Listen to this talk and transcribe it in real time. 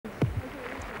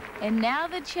And now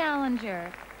the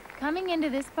challenger. Coming into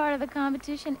this part of the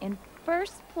competition in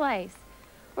first place,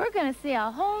 we're going to see a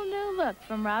whole new look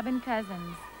from Robin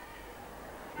Cousins.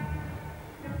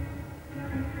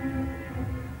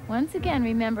 Once again,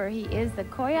 remember, he is the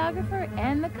choreographer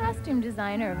and the costume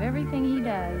designer of everything he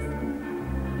does.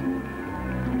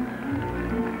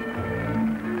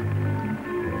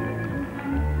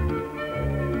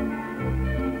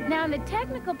 Now, in the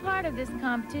technical part of this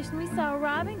competition, we saw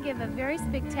Robin give a very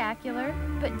spectacular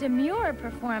but demure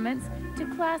performance to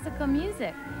classical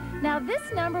music. Now, this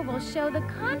number will show the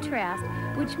contrast,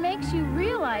 which makes you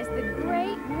realize the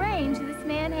great range this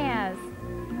man has.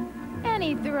 And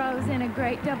he throws in a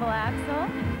great double axel.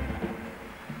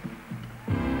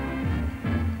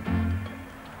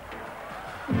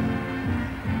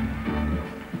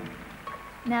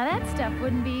 Now, that stuff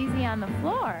wouldn't be easy on the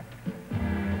floor.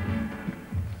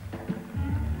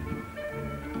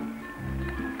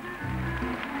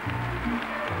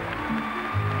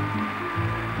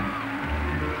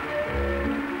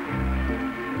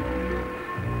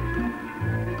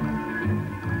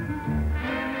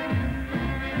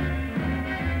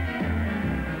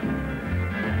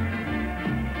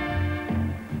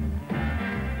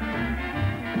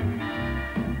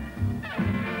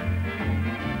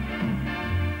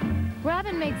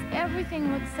 Robin makes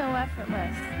everything look so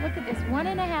effortless. Look at this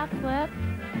 1.5 flip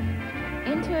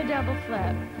into a double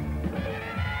flip.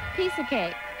 Piece of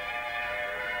cake.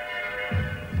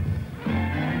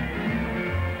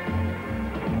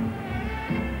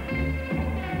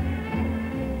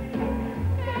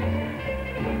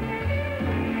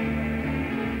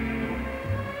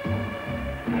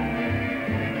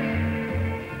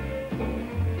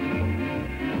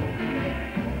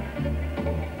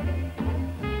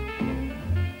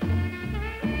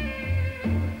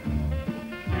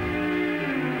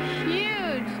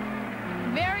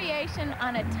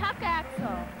 On a tuck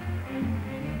axle.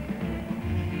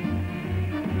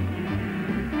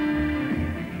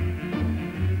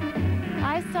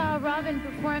 I saw Robin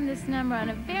perform this number on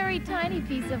a very tiny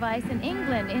piece of ice in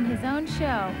England in his own show.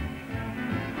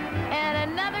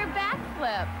 And another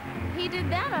backflip. He did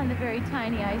that on the very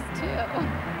tiny ice, too.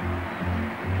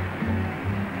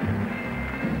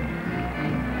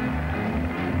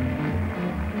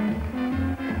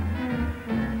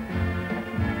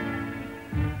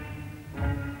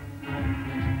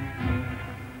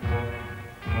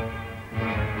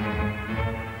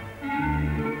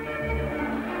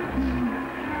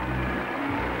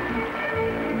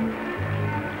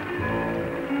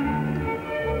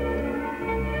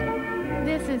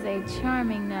 This is a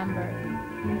charming number.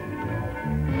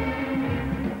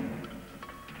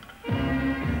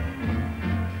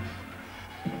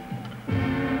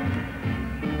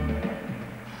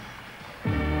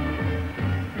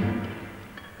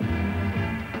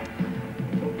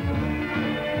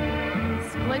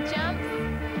 Split jumps.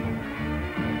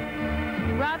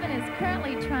 Robin is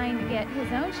currently trying to get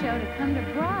his own show to come to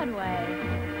Broadway.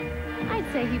 I'd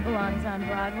say he belongs on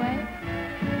Broadway.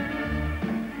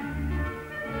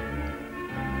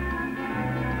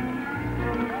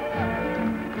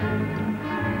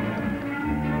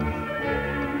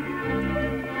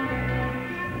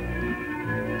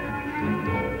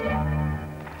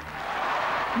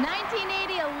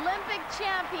 Olympic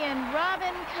champion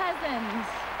Robin Cousins.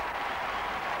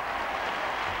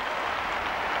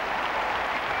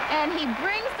 And he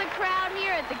brings the crowd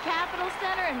here at the Capitol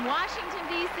Center in Washington,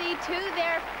 D.C. to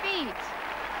their feet.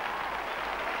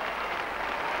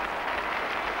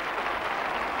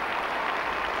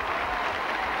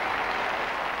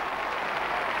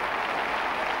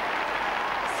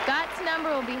 Scott's number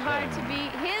will be hard to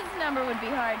beat. His number would be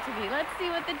hard to beat. Let's see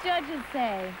what the judges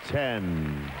say.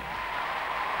 10.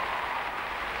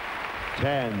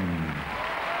 10.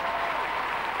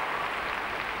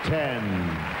 10.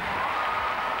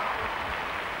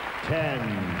 10.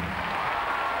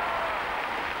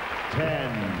 10.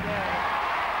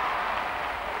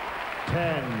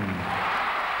 10.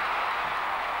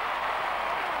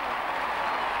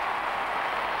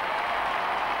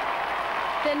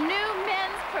 The new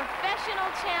men's professional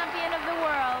champion of the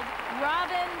world,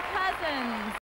 Robin Cousins.